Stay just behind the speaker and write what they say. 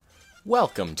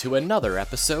Welcome to another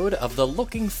episode of the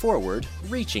Looking Forward,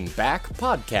 Reaching Back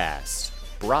podcast,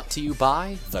 brought to you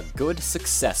by the Good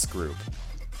Success Group.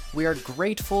 We are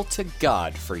grateful to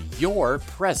God for your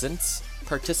presence,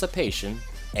 participation,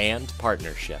 and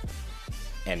partnership.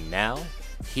 And now,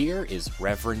 here is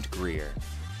Reverend Greer.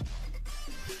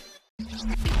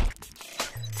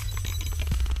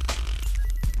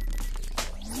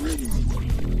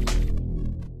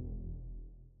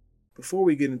 Before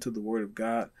we get into the Word of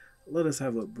God, let us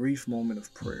have a brief moment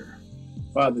of prayer.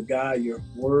 Father God, your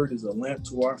word is a lamp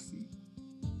to our feet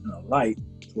and a light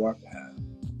to our path.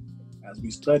 As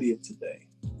we study it today,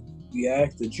 we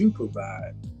ask that you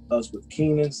provide us with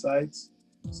keen insights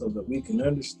so that we can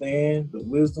understand the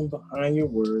wisdom behind your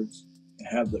words and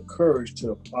have the courage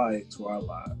to apply it to our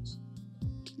lives.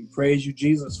 We praise you,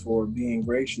 Jesus, for being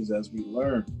gracious as we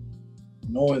learn,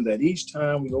 knowing that each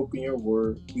time we open your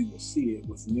word, we will see it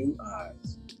with new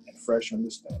eyes and fresh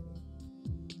understanding.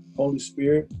 Holy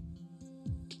Spirit,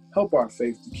 help our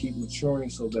faith to keep maturing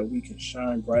so that we can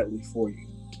shine brightly for you.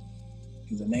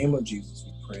 In the name of Jesus,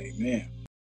 we pray, amen.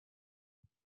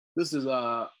 This is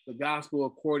the gospel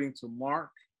according to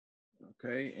Mark,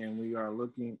 okay? And we are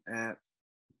looking at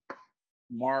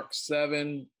Mark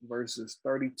 7, verses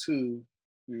 32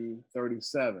 through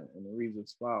 37, and it reads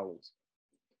as follows.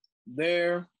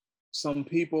 There, some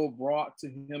people brought to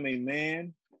him a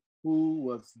man who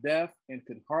was deaf and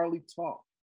could hardly talk,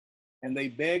 and they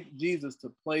begged Jesus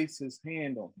to place his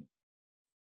hand on him.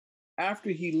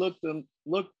 After he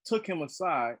took him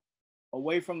aside,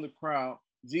 away from the crowd,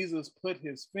 Jesus put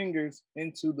his fingers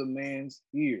into the man's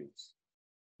ears.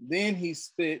 Then he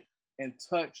spit and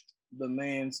touched the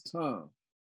man's tongue.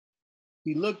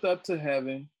 He looked up to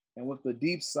heaven and with a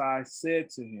deep sigh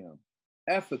said to him,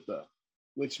 Ephphatha,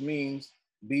 which means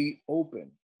be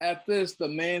open. At this, the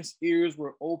man's ears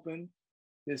were opened,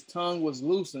 his tongue was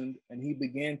loosened, and he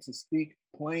began to speak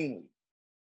plainly.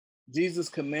 Jesus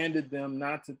commanded them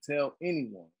not to tell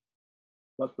anyone,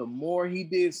 but the more he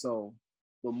did so,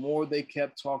 the more they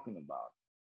kept talking about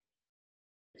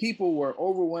it. People were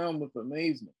overwhelmed with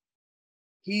amazement.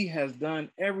 He has done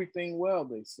everything well,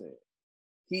 they said.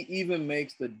 He even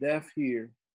makes the deaf hear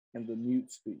and the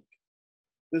mute speak.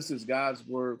 This is God's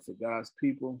word for God's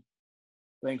people.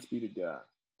 Thanks be to God.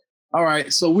 All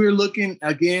right, so we're looking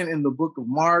again in the book of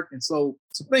Mark. And so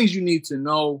some things you need to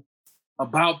know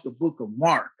about the book of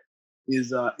Mark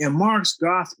is in Mark's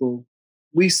gospel,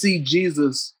 we see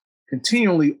Jesus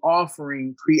continually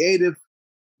offering creative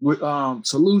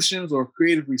solutions or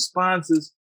creative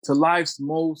responses to life's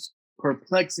most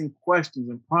perplexing questions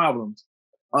and problems.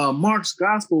 Mark's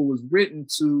gospel was written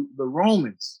to the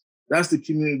Romans. That's the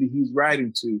community he's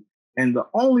writing to. And the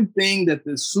only thing that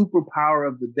the superpower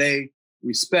of the day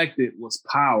respected was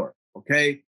power,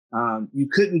 okay? You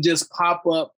couldn't just pop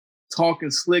up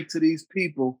talking slick to these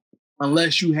people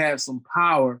unless you had some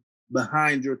power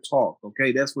behind your talk,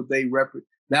 okay? That's what they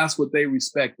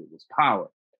respected, was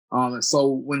power. And so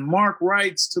when Mark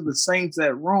writes to the saints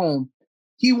at Rome,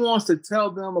 he wants to tell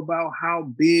them about how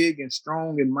big and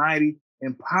strong and mighty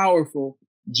and powerful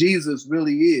Jesus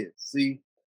really is. See,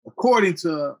 according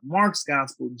to Mark's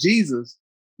gospel, Jesus,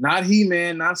 not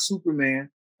He-Man, not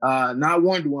Superman, not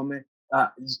Wonder Woman,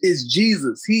 is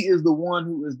Jesus. He is the one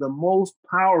who is the most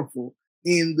powerful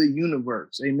in the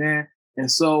universe. Amen.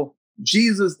 And so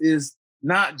Jesus is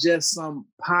not just some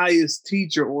pious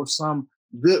teacher or some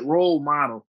good role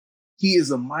model. He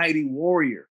is a mighty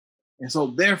warrior. And so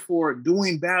therefore,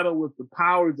 doing battle with the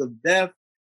powers of death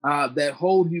that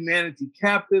hold humanity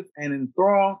captive and in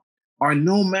thrall are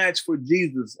no match for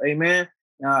Jesus. Amen.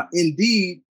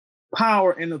 Indeed,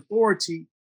 power and authority,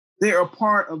 they are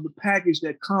part of the package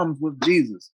that comes with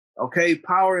Jesus. Okay.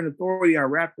 Power and authority are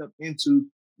wrapped up into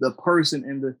the person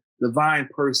and the divine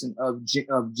person of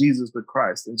Jesus the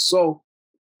Christ. And so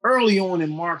early on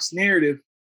in Mark's narrative,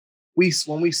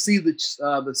 when we see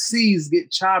the seas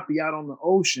get choppy out on the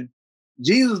ocean,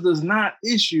 Jesus does not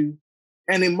issue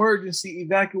an emergency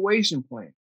evacuation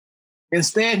plan.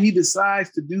 Instead, he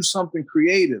decides to do something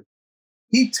creative.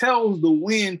 He tells the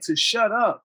wind to shut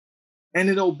up and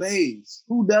it obeys.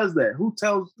 Who does that? Who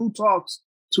talks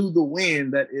to the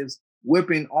wind that is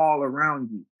whipping all around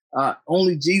you?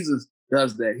 Only Jesus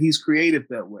does that. He's creative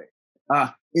that way.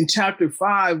 In chapter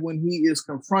 5, when he is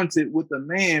confronted with a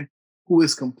man who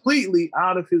is completely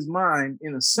out of his mind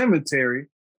in a cemetery,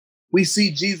 we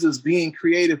see Jesus being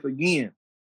creative again.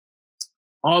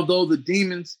 Although the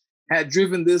demons had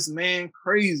driven this man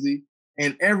crazy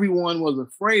and everyone was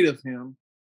afraid of him,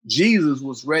 Jesus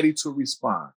was ready to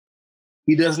respond.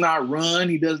 He does not run.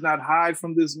 He does not hide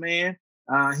from this man.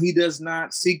 He does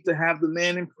not seek to have the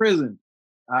man in prison.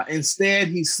 Instead,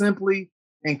 he simply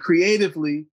and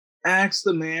creatively asked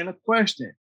the man a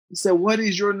question. He said, "What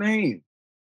is your name?"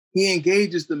 He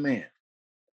engages the man.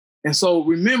 And so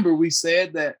remember, we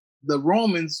said that the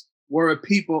Romans were a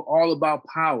people all about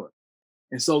power.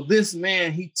 And so this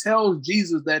man, he tells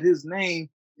Jesus that his name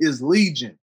is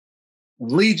Legion.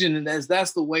 And Legion, and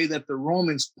that's the way that the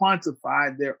Romans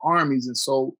quantified their armies. And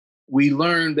so we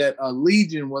learned that a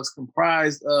legion was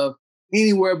comprised of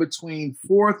anywhere between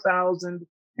 4,000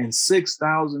 and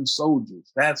 6,000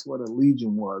 soldiers. That's what a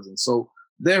legion was. And so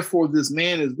therefore, this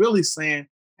man is really saying,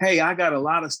 hey, I got a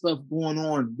lot of stuff going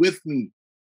on with me.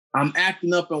 I'm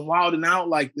acting up and wilding out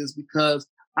like this because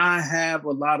I have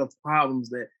a lot of problems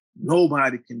that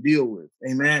nobody can deal with.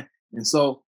 Amen. And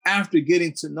so after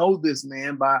getting to know this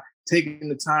man by taking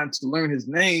the time to learn his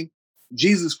name,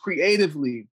 Jesus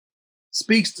creatively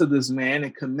speaks to this man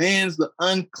and commands the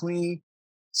unclean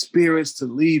spirits to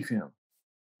leave him.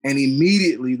 And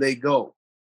immediately they go.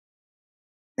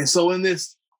 And so in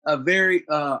this a very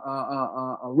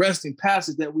arresting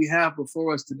passage that we have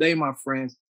before us today, my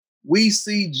friends, we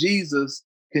see Jesus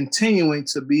continuing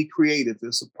to be creative.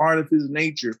 It's a part of his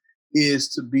nature is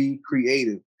to be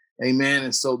creative. Amen.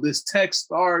 And so this text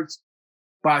starts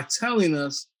by telling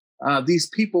us these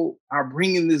people are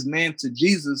bringing this man to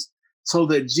Jesus so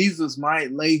that Jesus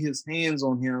might lay his hands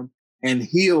on him and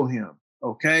heal him.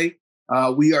 Okay.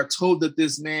 We are told that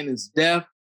this man is deaf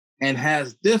and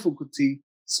has difficulty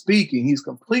speaking. He's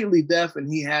completely deaf and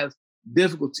he has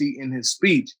difficulty in his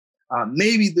speech.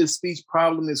 Maybe this speech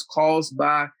problem is caused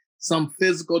by some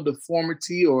physical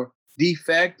deformity or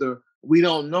defect, or we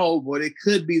don't know, but it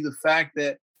could be the fact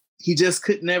that he just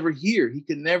could never hear. He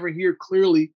could never hear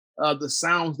clearly the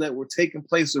sounds that were taking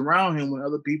place around him when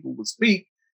other people would speak.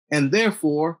 And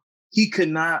therefore, he could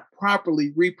not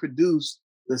properly reproduce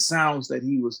the sounds that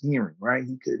he was hearing, right?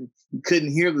 He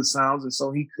couldn't hear the sounds, and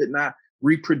so he could not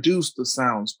reproduce the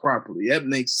sounds properly. That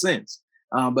makes sense.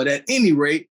 But at any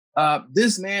rate,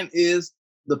 this man is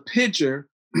the picture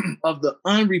of the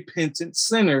unrepentant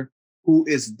sinner who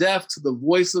is deaf to the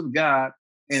voice of God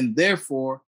and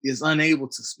therefore is unable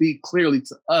to speak clearly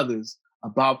to others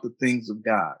about the things of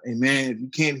God. Amen. If you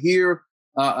can't hear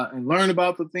and learn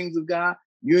about the things of God,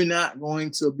 you're not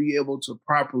going to be able to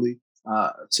properly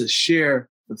to share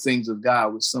the things of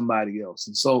God with somebody else.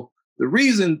 And so the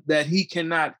reason that he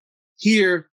cannot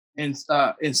hear and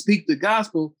speak the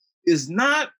gospel is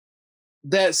not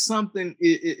that something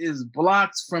is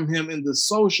blocked from him in the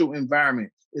social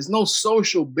environment. There's no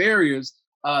social barriers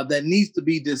that needs to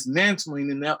be dismantling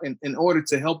in order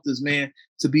to help this man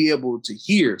to be able to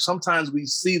hear. Sometimes we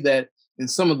see that in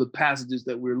some of the passages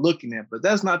that we're looking at, but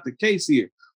that's not the case here.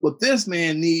 What this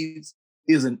man needs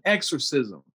is an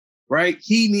exorcism, right?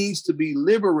 He needs to be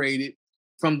liberated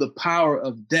from the power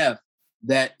of death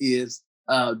that is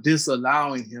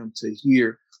disallowing him to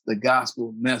hear the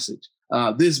gospel message.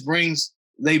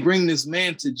 They bring this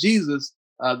man to Jesus,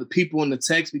 the people in the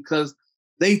text, because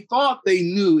they thought they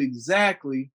knew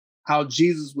exactly how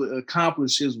Jesus would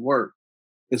accomplish his work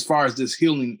as far as this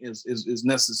healing is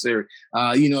necessary.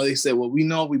 They said, well, we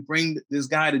know we bring this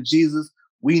guy to Jesus.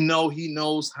 We know he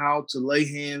knows how to lay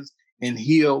hands and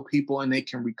heal people and they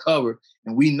can recover.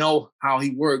 And we know how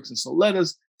he works. And so let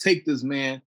us take this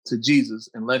man to Jesus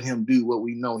and let him do what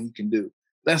we know he can do.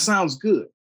 That sounds good,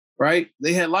 right?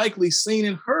 They had likely seen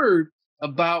and heard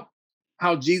about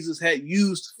how Jesus had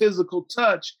used physical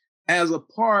touch as a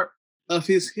part of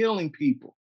his healing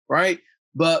people, right?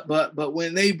 But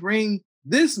when they bring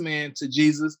this man to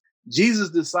Jesus,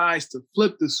 Jesus decides to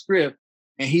flip the script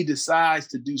and he decides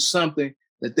to do something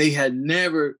that they had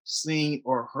never seen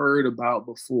or heard about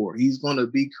before. He's going to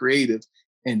be creative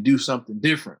and do something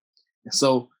different. And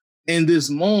so in this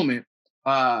moment,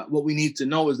 what we need to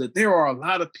know is that there are a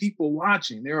lot of people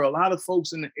watching. There are a lot of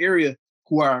folks in the area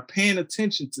who are paying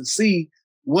attention to see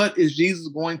what is Jesus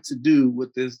going to do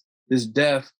with this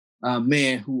deaf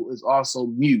man who is also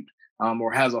mute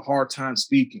or has a hard time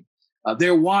speaking.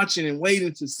 They're watching and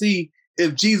waiting to see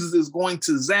if Jesus is going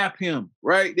to zap him,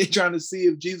 right? They're trying to see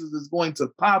if Jesus is going to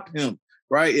pop him,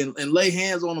 right? And lay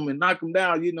hands on him and knock him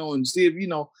down, and see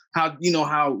if, how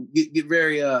get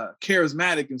very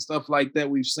charismatic and stuff like that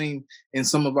we've seen in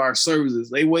some of our services.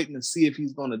 They waiting to see if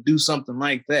he's going to do something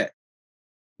like that.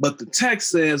 But the text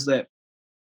says that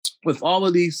with all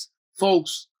of these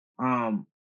folks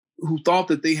who thought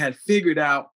that they had figured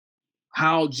out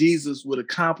how Jesus would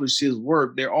accomplish his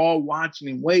work, they're all watching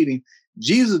and waiting.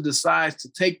 Jesus decides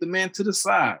to take the man to the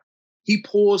side. He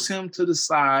pulls him to the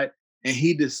side and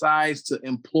he decides to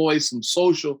employ some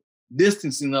social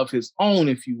distancing of his own,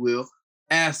 if you will,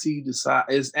 as he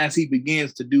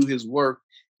begins to do his work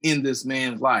in this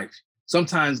man's life.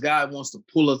 Sometimes God wants to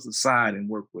pull us aside and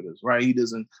work with us, right? He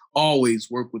doesn't always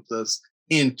work with us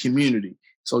in community.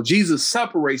 So Jesus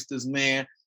separates this man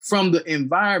from the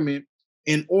environment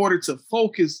in order to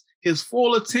focus his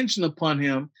full attention upon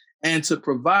him and to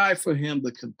provide for him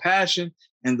the compassion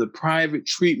and the private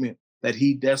treatment that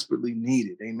he desperately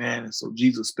needed. Amen. And so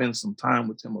Jesus spends some time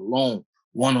with him alone,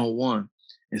 one-on-one.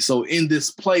 And so in this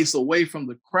place away from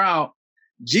the crowd,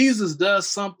 Jesus does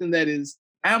something that is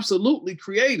absolutely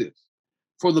creative.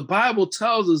 For the Bible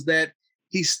tells us that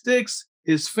he sticks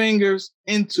his fingers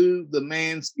into the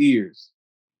man's ears.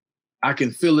 I can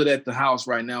feel it at the house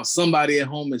right now. Somebody at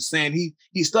home is saying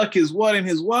he stuck his what in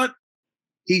his what?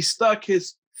 He stuck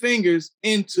his fingers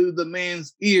into the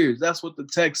man's ears. That's what the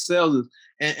text tells us.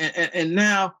 And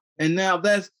now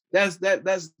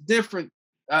that's different.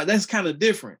 That's kind of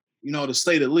different, to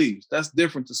say the least. That's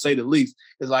different to say the least.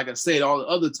 Because like I said, all the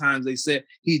other times they said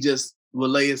he just would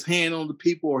lay his hand on the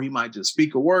people, or he might just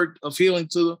speak a word of healing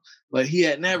to them, but he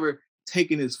had never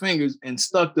taken his fingers and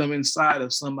stuck them inside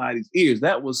of somebody's ears.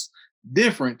 That was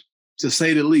different, to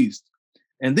say the least.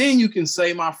 And then you can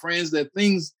say, my friends, that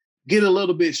things get a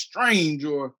little bit strange,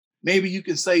 or maybe you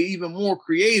can say even more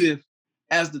creative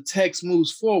as the text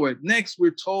moves forward. Next,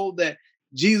 we're told that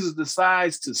Jesus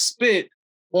decides to spit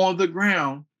on the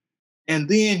ground, and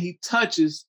then he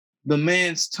touches the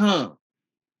man's tongue.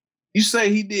 You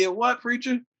say he did what,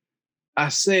 preacher? I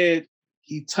said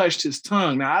he touched his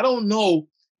tongue. Now, I don't know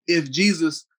if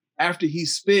Jesus, after he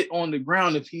spit on the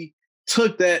ground, if he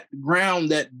took that ground,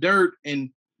 that dirt, and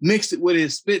mixed it with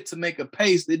his spit to make a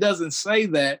paste. It doesn't say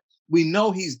that. We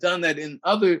know he's done that in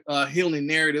other healing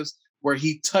narratives where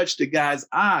he touched the guy's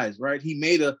eyes, right? He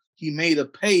made a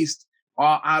paste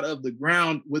out of the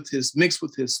ground mixed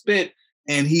with his spit,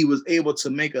 and he was able to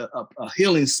make a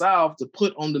healing salve to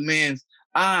put on the man's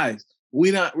eyes.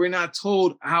 We're not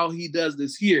told how he does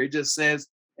this here. It just says,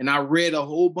 and I read a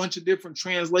whole bunch of different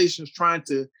translations trying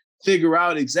to figure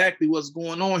out exactly what's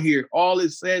going on here. All it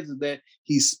says is that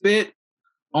he spit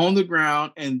on the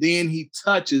ground and then he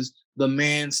touches the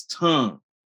man's tongue,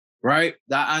 right?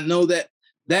 I know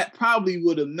that probably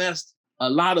would have messed a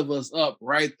lot of us up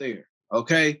right there,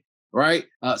 okay? Right?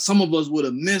 Some of us would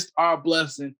have missed our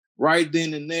blessing right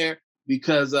then and there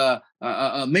because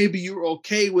maybe you're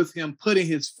okay with him putting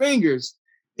his fingers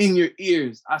in your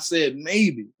ears. I said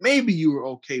maybe you were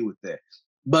okay with that.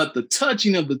 But the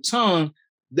touching of the tongue,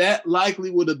 that likely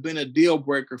would have been a deal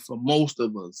breaker for most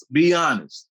of us, be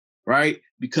honest, right?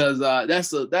 Because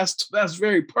that's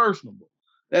very personal.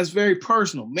 That's very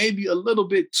personal, maybe a little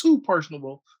bit too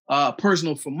personal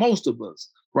for most of us,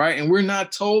 right? And we're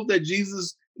not told that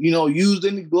Jesus, used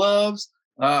any gloves.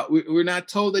 We're not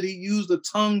told that he used a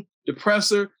tongue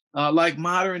depressor like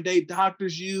modern day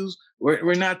doctors use.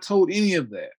 We're not told any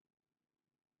of that.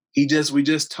 We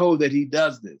just told that he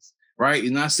does this, right?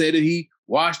 And not say that he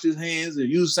washed his hands or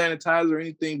used sanitizer or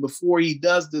anything before he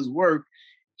does this work.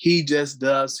 He just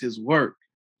does his work.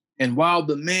 And while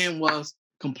the man was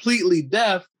completely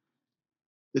deaf,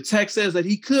 the text says that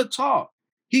he could talk.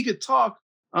 He could talk,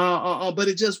 but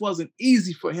it just wasn't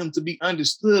easy for him to be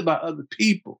understood by other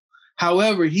people.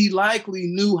 However, he likely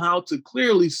knew how to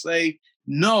clearly say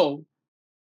no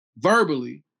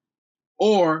verbally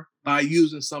or by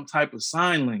using some type of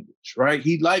sign language, right?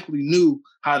 He likely knew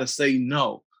how to say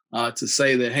no, to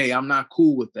say that, hey, I'm not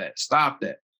cool with that. Stop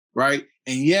that, right?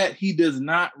 And yet he does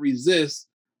not resist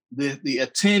the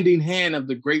attending hand of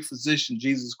the great physician,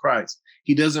 Jesus Christ.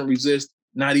 He doesn't resist,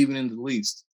 not even in the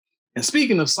least. And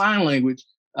speaking of sign language,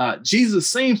 Jesus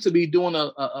seems to be doing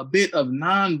a bit of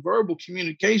nonverbal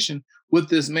communication with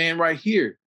this man right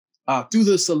here. Through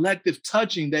the selective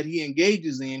touching that he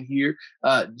engages in here,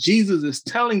 Jesus is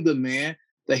telling the man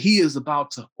that he is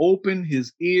about to open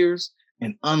his ears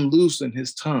and unloosen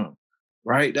his tongue,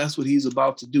 right? That's what he's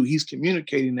about to do. He's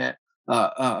communicating that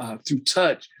through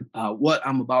touch, what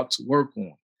I'm about to work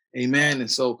on. Amen. And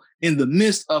so in the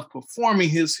midst of performing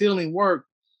his healing work,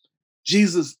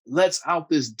 Jesus lets out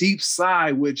this deep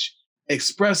sigh, which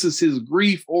expresses his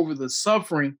grief over the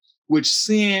suffering which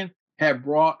sin had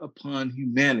brought upon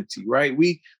humanity, right?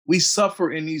 We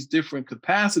suffer in these different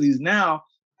capacities now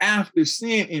after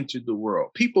sin entered the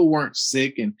world. People weren't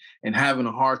sick and having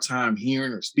a hard time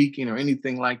hearing or speaking or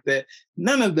anything like that.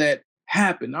 None of that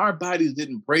happened. Our bodies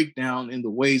didn't break down in the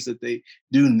ways that they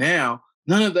do now.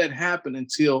 None of that happened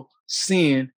until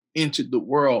sin entered the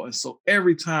world. And so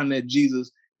every time that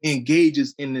Jesus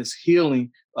engages in this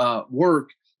healing work,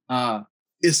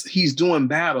 he's doing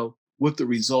battle with the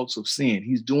results of sin.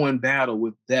 He's doing battle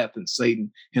with death and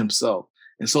Satan himself.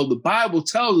 And so the Bible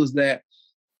tells us that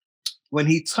when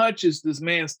he touches this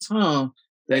man's tongue,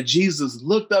 that Jesus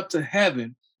looked up to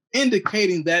heaven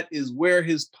indicating that is where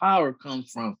his power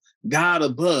comes from, God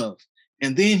above.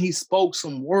 And then he spoke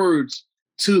some words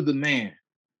to the man.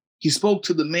 He spoke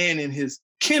to the man in his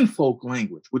kinfolk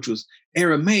language, which was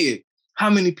Aramaic. How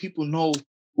many people know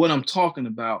what I'm talking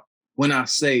about when I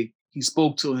say he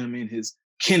spoke to him in his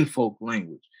kinfolk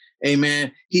language?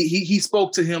 Amen. He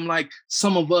spoke to him like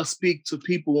some of us speak to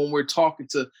people when we're talking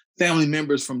to family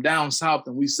members from down south,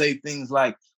 and we say things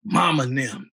like mama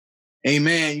nim.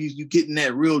 Amen. You getting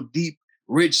that real deep,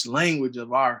 rich language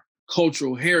of our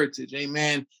cultural heritage.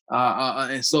 Amen.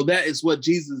 And so that is what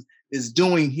Jesus is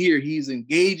doing here. He's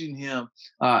engaging him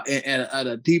at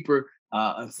a deeper,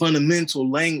 fundamental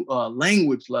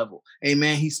language level.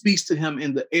 Amen. He speaks to him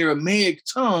in the Aramaic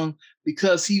tongue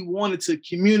because he wanted to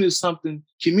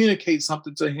communicate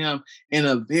something to him in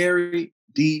a very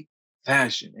deep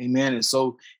fashion. Amen. And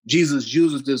so Jesus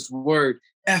uses this word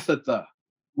Ephphatha,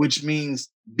 which means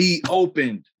be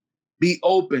opened. Be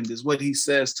opened is what he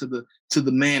says to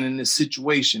the man in this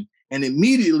situation. And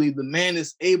immediately the man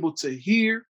is able to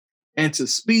hear and to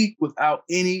speak without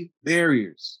any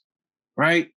barriers,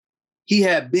 right? He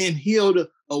had been healed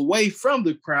away from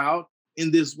the crowd in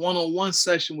this one-on-one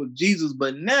session with Jesus,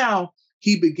 but now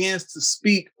he begins to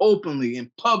speak openly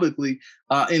and publicly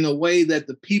in a way that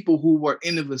the people who were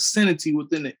in the vicinity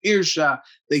within the earshot,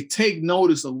 they take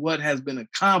notice of what has been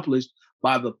accomplished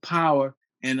by the power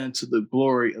and unto the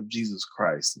glory of Jesus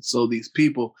Christ. And so these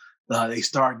people, they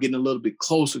start getting a little bit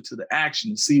closer to the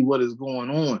action to see what is going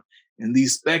on. And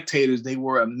these spectators, they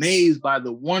were amazed by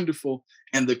the wonderful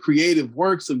and the creative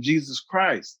works of Jesus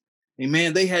Christ.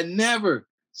 Amen. They had never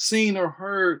seen or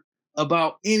heard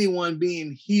about anyone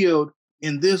being healed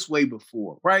in this way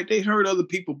before, right? They heard other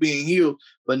people being healed,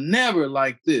 but never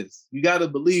like this. You got to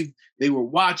believe they were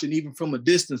watching even from a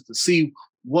distance to see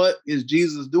what is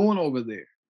Jesus doing over there,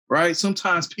 right?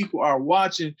 Sometimes people are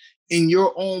watching in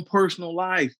your own personal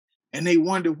life and they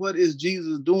wonder, what is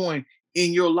Jesus doing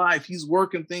in your life? He's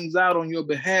working things out on your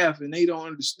behalf and they don't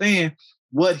understand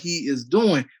what he is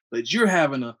doing, but you're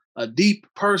having a deep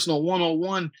personal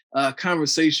one-on-one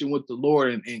conversation with the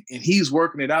Lord, and he's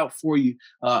working it out for you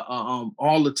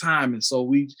all the time. And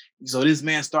so this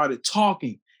man started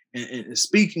talking and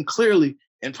speaking clearly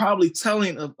and probably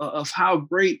telling of how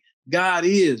great God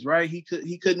is, right?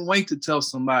 He couldn't wait to tell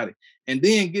somebody. And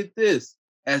then get this,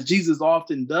 as Jesus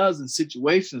often does in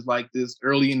situations like this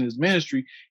early in his ministry,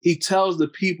 he tells the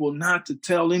people not to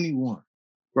tell anyone,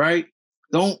 right?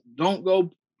 Don't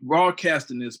go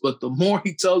broadcasting this, but the more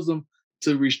he tells them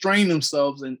to restrain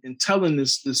themselves in telling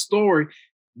this story,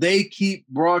 they keep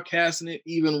broadcasting it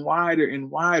even wider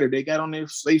and wider. They got on their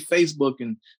Facebook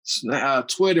and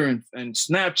Twitter and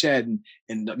Snapchat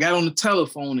and got on the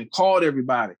telephone and called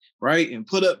everybody, right? And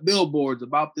put up billboards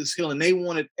about this healing. They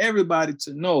wanted everybody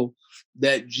to know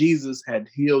that Jesus had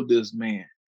healed this man,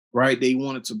 right? They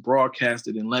wanted to broadcast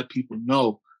it and let people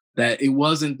know that it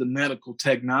wasn't the medical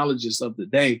technologists of the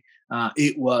day.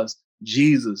 It was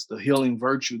Jesus, the healing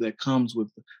virtue that comes with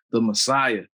the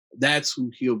Messiah. That's who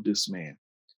healed this man.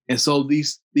 And so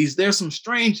there's some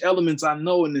strange elements I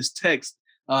know in this text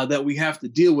that we have to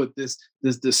deal with.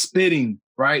 The spitting,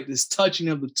 right? This touching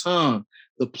of the tongue,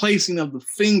 the placing of the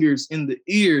fingers in the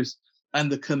ears,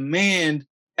 and the command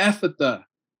Ephphatha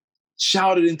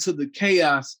shouted into the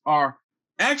chaos are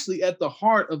actually at the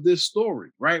heart of this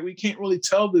story, right? We can't really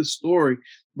tell this story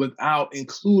without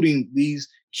including these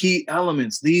key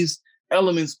elements. These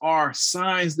elements are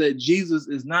signs that Jesus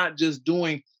is not just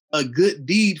doing a good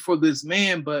deed for this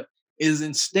man, but is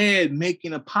instead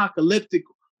making apocalyptic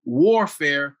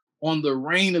warfare on the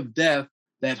reign of death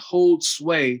that holds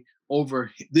sway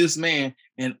over this man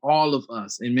and all of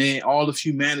us. And man, all of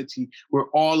humanity, we're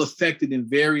all affected in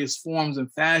various forms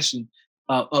and fashion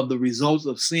of the results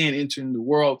of sin entering the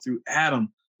world through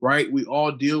Adam, right? We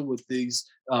all deal with these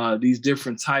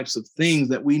different types of things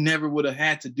that we never would have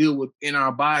had to deal with in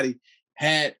our body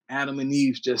had Adam and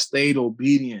Eve just stayed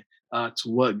obedient to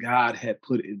what God had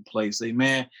put in place.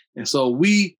 Amen. And so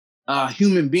we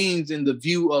human beings, in the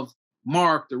view of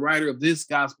Mark, the writer of this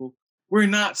gospel, we're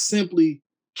not simply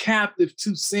captive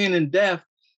to sin and death,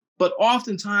 but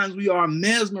oftentimes we are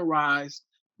mesmerized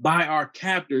by our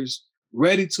captors,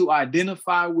 ready to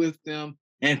identify with them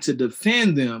and to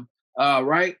defend them,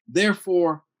 right?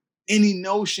 Therefore, any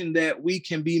notion that we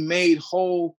can be made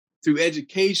whole through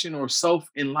education or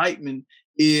self-enlightenment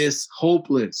is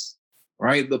hopeless,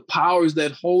 right? The powers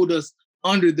that hold us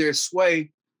under their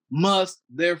sway must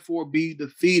therefore be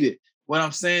defeated. What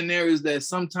I'm saying there is that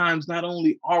sometimes not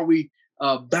only are we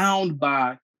bound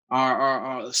by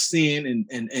our sin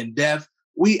and death,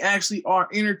 we actually are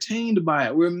entertained by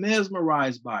it. We're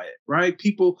mesmerized by it, right?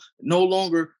 People no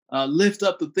longer lift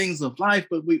up the things of life,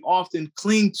 but we often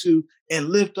cling to and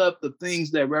lift up the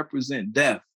things that represent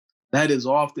death. That is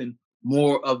often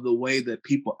more of the way that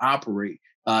people operate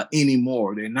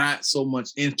anymore. They're not so much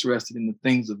interested in the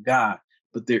things of God,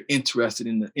 but they're interested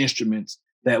in the instruments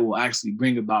that will actually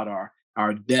bring about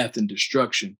our death and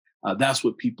destruction. That's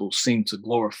what people seem to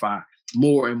glorify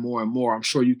more and more and more. I'm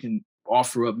sure you can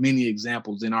offer up many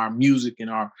examples in our music, in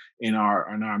our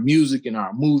music, in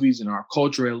our movies, in our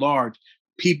culture at large.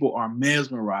 People are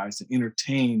mesmerized and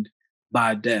entertained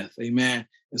by death. Amen.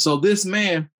 And so this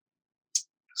man,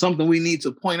 something we need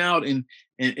to point out and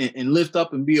lift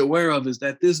up and be aware of is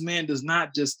that this man does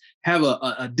not just have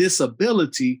a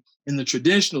disability in the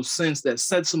traditional sense that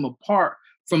sets him apart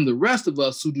from the rest of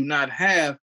us who do not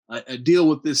have a deal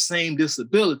with this same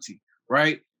disability,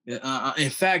 right? In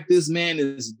fact, this man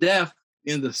is deaf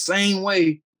in the same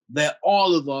way that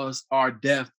all of us are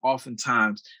deaf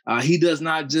oftentimes. He does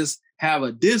not just have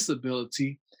a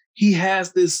disability, he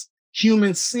has this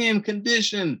human sin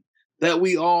condition that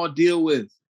we all deal with.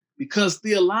 Because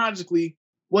theologically,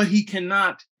 what he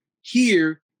cannot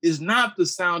hear is not the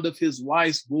sound of his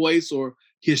wife's voice or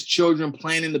his children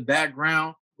playing in the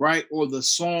background, right? Or the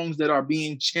songs that are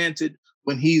being chanted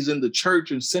when he's in the church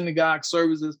and synagogue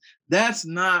services. That's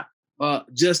not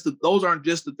those aren't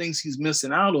just the things he's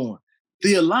missing out on.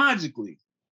 Theologically,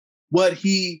 what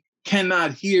he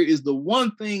cannot hear is the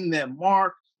one thing that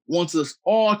Mark wants us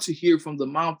all to hear from the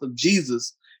mouth of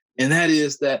Jesus, and that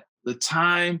is that the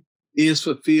time is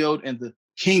fulfilled and the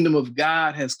kingdom of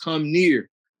God has come near.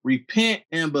 Repent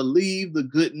and believe the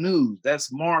good news.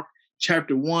 That's Mark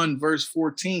chapter 1, verse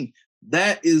 14.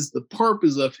 That is the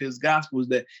purpose of his gospel, is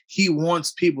that he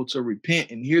wants people to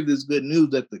repent and hear this good news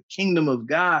that the kingdom of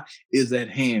God is at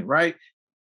hand, right?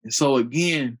 And so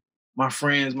again, my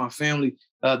friends, my family,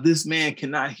 this man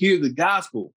cannot hear the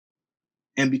gospel.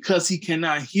 And because he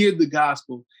cannot hear the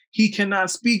gospel, he cannot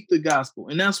speak the gospel.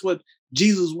 And that's what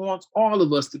Jesus wants all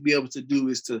of us to be able to do,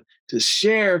 is to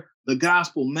share the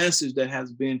gospel message that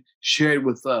has been shared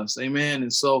with us. Amen.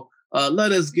 And so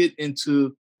let us get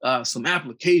into some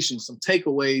applications, some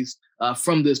takeaways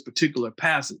from this particular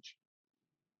passage.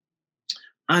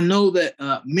 I know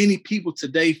that many people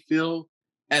today feel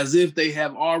as if they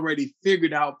have already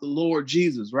figured out the Lord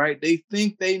Jesus, right? They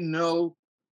think they know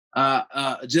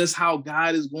just how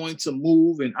God is going to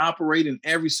move and operate in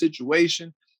every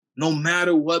situation, no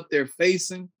matter what they're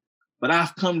facing. But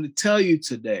I've come to tell you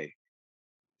today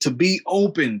to be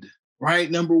opened,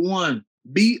 right? Number one,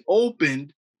 be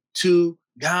opened to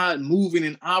God moving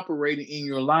and operating in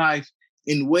your life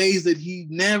in ways that he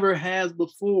never has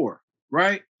before,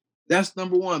 right? That's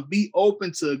number one. Be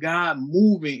open to God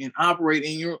moving and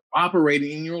operating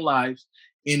in your life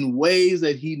in ways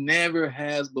that he never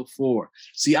has before.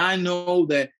 See, I know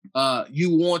that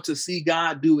you want to see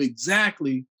God do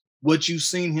exactly what you've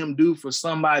seen him do for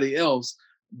somebody else,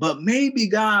 but maybe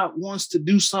God wants to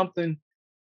do something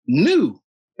new.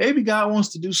 Maybe God wants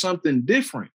to do something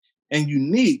different and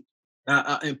unique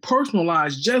and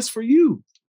personalized just for you.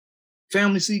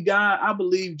 Family, see, God, I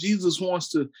believe Jesus wants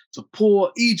to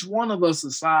pull each one of us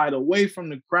aside, away from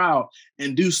the crowd,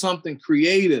 and do something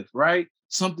creative, right?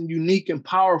 Something unique and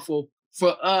powerful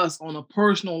for us on a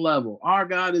personal level. Our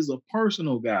God is a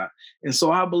personal God. And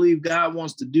so I believe God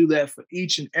wants to do that for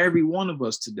each and every one of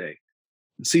us today.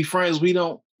 And see, friends, we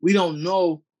don't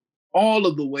know all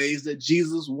of the ways that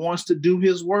Jesus wants to do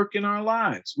his work in our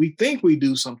lives. We think we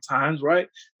do sometimes, right?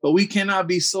 But we cannot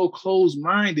be so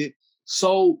closed-minded,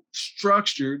 so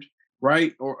structured,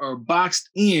 right? Or boxed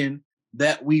in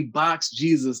that we box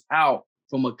Jesus out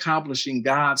from accomplishing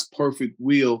God's perfect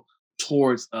will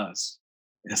towards us.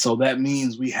 And so that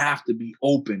means we have to be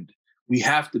opened. We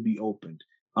have to be opened.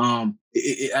 And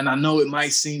I know it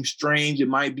might seem strange. It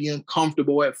might be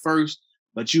uncomfortable at first,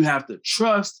 but you have to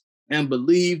trust and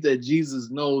believe that Jesus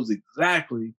knows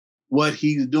exactly what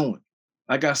he's doing.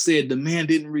 Like I said, the man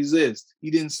didn't resist.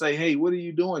 He didn't say, "Hey, what are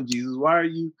you doing, Jesus? Why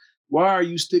are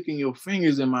you sticking your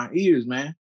fingers in my ears,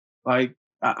 man? Like,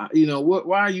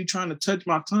 why are you trying to touch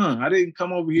my tongue? I didn't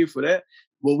come over here for that."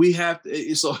 Well, we have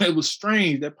to. So it was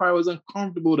strange. That probably was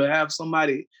uncomfortable to have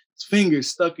somebody's fingers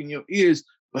stuck in your ears,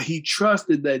 but he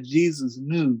trusted that Jesus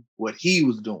knew what he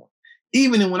was doing.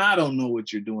 Even when I don't know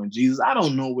what you're doing, Jesus, I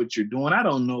don't know what you're doing. I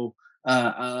don't know,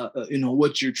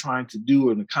 what you're trying to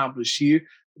do and accomplish here,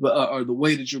 but or the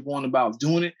way that you're going about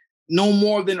doing it. No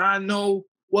more than I know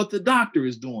what the doctor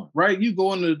is doing, right? You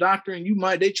go into the doctor and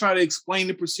they try to explain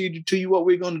the procedure to you, what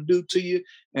we're going to do to you,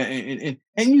 and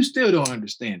you still don't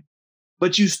understand it.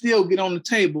 But you still get on the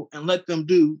table and let them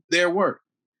do their work.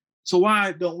 So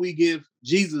why don't we give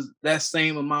Jesus that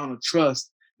same amount of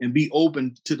trust and be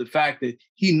open to the fact that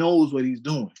he knows what he's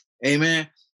doing. Amen.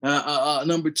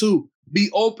 Number two, be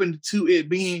open to it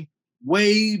being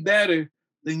way better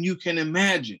than you can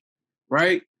imagine,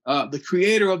 right? The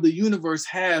creator of the universe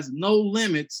has no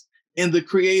limits in the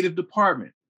creative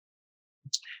department.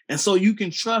 And so you can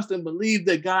trust and believe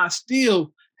that God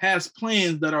still has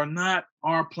plans that are not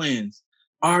our plans.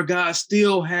 Our God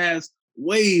still has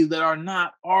ways that are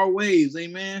not our ways.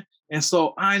 Amen. And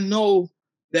so I know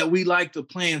that we like to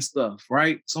plan stuff,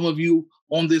 right? Some of you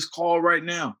on this call right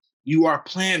now, you are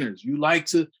planners. You like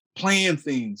to plan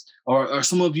things, or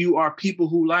some of you are people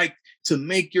who like to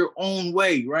make your own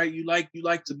way, right? You like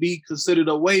to be considered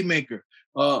a way maker.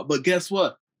 But guess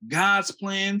what? God's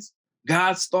plans,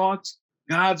 God's thoughts,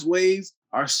 God's ways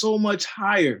are so much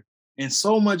higher and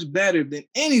so much better than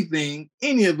anything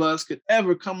any of us could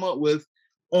ever come up with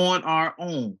on our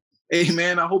own.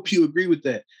 Amen. I hope you agree with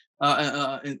that.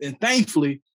 And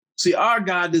thankfully, see, our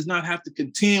God does not have to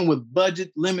contend with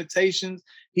budget limitations.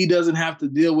 He doesn't have to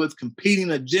deal with competing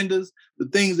agendas, the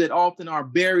things that often are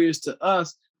barriers to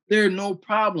us. They're no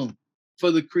problem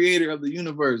for the creator of the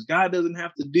universe. God doesn't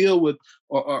have to deal with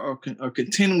or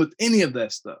contend with any of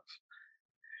that stuff.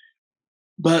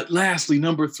 But lastly,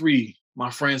 number three,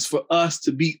 my friends, for us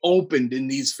to be opened in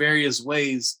these various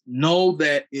ways, know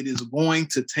that it is going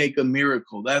to take a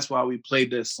miracle. That's why we played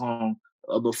that song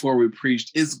before we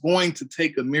preached. It's going to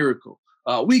take a miracle.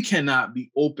 We cannot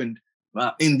be opened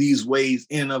in these ways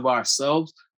in and of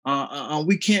ourselves.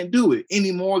 We can't do it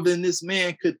any more than this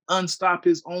man could unstop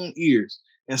his own ears.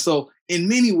 And so in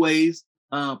many ways,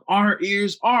 our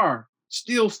ears are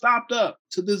still stopped up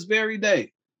to this very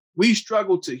day. We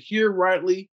struggle to hear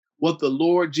rightly what the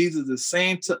Lord Jesus is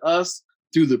saying to us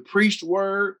through the preached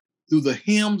word, through the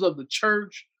hymns of the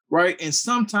church, right? And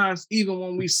sometimes even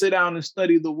when we sit down and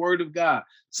study the word of God,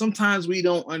 sometimes we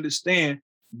don't understand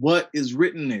what is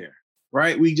written there,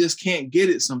 right? We just can't get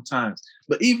it sometimes.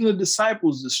 But even the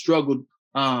disciples have struggled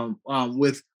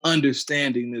with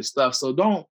understanding this stuff. So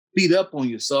don't beat up on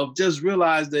yourself. Just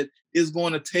realize that it's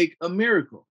going to take a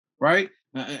miracle, right?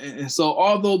 And so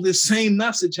although this same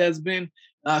message has been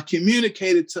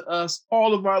communicated to us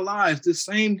all of our lives, this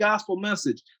same gospel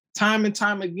message, time and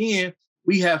time again,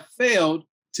 we have failed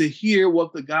to hear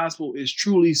what the gospel is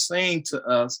truly saying to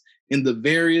us in the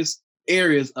various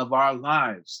areas of our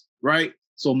lives, right?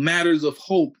 So matters of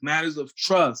hope, matters of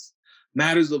trust,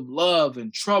 matters of love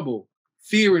and trouble,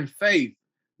 fear and faith,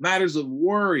 matters of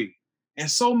worry, and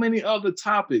so many other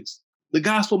topics. The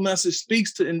gospel message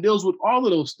speaks to and deals with all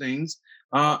of those things.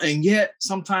 And yet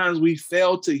sometimes we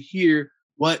fail to hear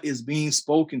what is being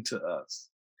spoken to us.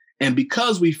 And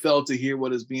because we fail to hear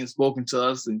what is being spoken to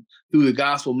us and through the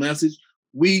gospel message,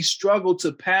 we struggle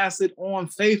to pass it on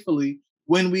faithfully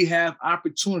when we have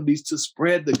opportunities to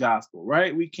spread the gospel,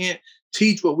 right? We can't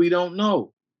teach what we don't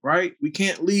know, right? We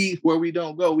can't lead where we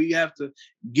don't go. We have to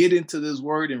get into this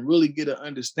word and really get an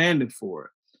understanding for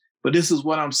it. But this is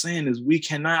what I'm saying is we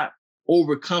cannot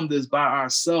overcome this by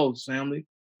ourselves, family.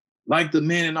 Like the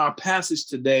man in our passage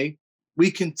today,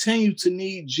 we continue to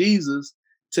need Jesus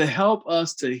to help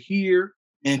us to hear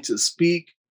and to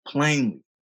speak plainly,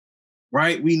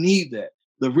 right? We need that.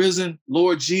 The risen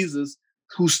Lord Jesus,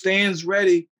 who stands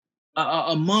ready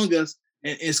among us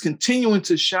and is continuing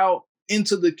to shout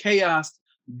into the chaos,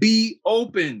 be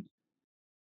open,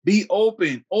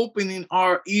 opening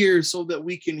our ears so that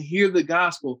we can hear the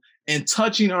gospel and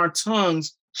touching our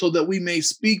tongues so that we may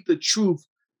speak the truth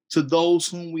to those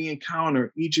whom we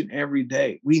encounter each and every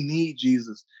day. We need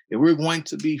Jesus. If we're going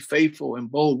to be faithful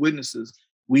and bold witnesses,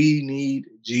 we need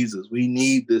Jesus. We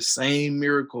need the same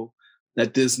miracle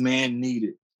that this man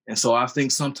needed. And so I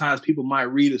think sometimes people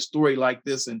might read a story like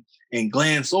this and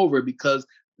glance over it because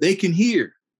they can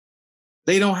hear.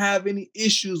 They don't have any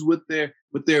issues with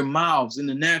their mouths in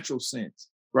the natural sense,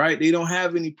 right? They don't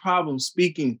have any problems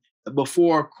speaking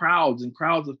before crowds and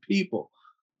crowds of people,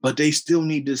 but they still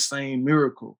need this same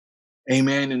miracle.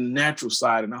 Amen. In the natural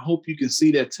side. And I hope you can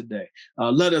see that today.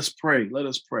 Let us pray. Let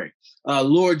us pray.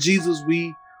 Lord Jesus,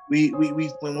 we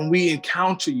when we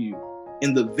encounter you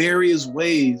in the various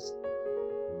ways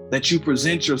that you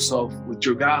present yourself with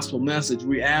your gospel message,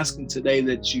 we're asking today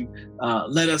that you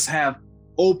let us have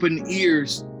open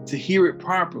ears to hear it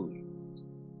properly.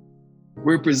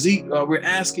 We're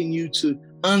asking you to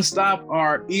unstop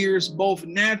our ears both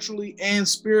naturally and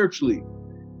spiritually.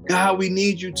 God, we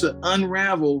need you to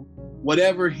unravel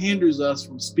whatever hinders us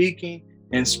from speaking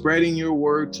and spreading your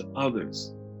word to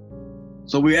others.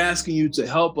 So we're asking you to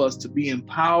help us to be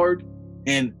empowered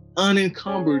and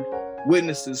unencumbered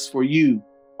witnesses for you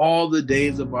all the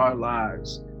days of our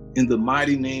lives. In the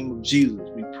mighty name of Jesus,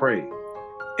 we pray.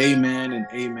 Amen and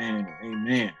amen and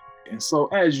amen. And so,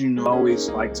 as you know, I always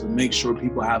like to make sure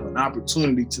people have an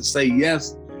opportunity to say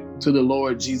yes to the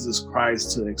Lord Jesus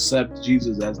Christ, to accept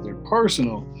Jesus as their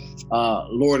personal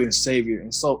Lord and Savior.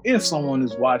 And so if someone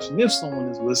is watching, if someone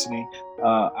is listening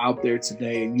out there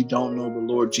today and you don't know the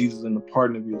Lord Jesus and the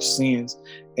pardon of your sins,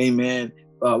 amen,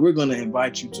 we're going to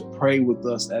invite you to pray with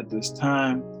us at this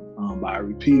time by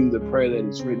repeating the prayer that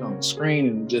is written on the screen.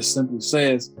 And it just simply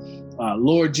says,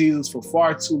 Lord Jesus, for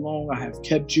far too long I have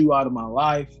kept you out of my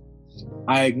life.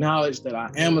 I acknowledge that I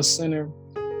am a sinner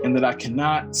and that I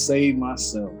cannot save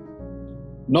myself.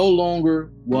 No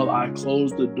longer will I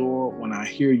close the door when I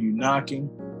hear you knocking.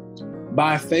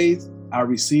 By faith, I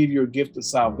receive your gift of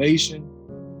salvation.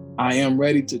 I am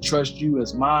ready to trust you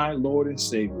as my Lord and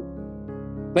Savior.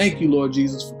 Thank you, Lord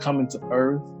Jesus, for coming to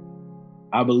earth.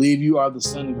 I believe you are the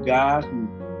Son of God who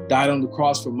died on the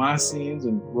cross for my sins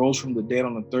and rose from the dead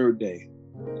on the third day.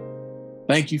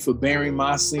 Thank you for bearing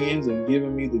my sins and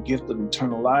giving me the gift of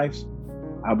eternal life.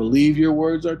 I believe your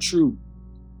words are true.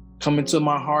 Come into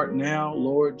my heart now,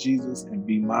 Lord Jesus, and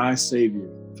be my Savior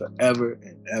forever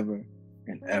and ever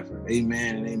and ever.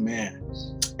 Amen and amen.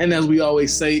 And as we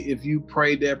always say, if you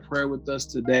prayed that prayer with us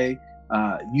today,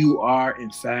 you are in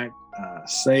fact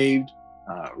saved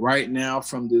right now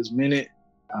from this minute,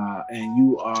 and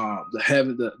you are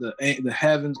the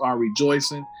heavens are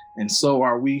rejoicing, and so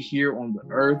are we here on the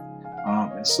earth.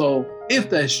 And so if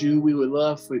that's you, we would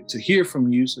love to hear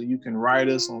from you. So you can write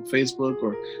us on Facebook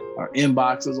or our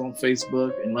inboxes on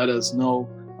Facebook and let us know,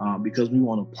 because we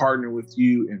want to partner with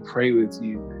you and pray with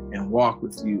you and walk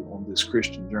with you on this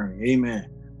Christian journey. Amen.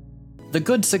 The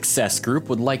Good Success Group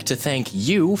would like to thank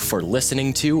you for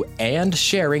listening to and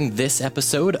sharing this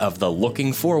episode of the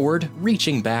Looking Forward,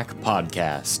 Reaching Back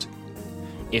podcast.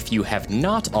 If you have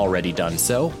not already done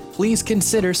so, please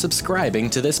consider subscribing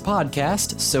to this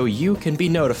podcast so you can be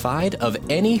notified of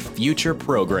any future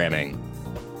programming.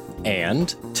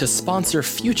 And to sponsor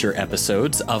future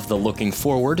episodes of the Looking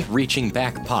Forward, Reaching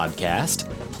Back podcast,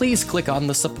 please click on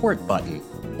the support button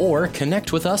or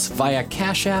connect with us via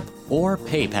Cash App or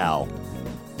PayPal.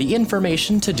 The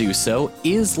information to do so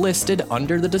is listed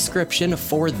under the description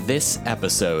for this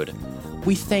episode.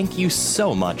 We thank you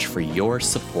so much for your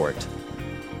support.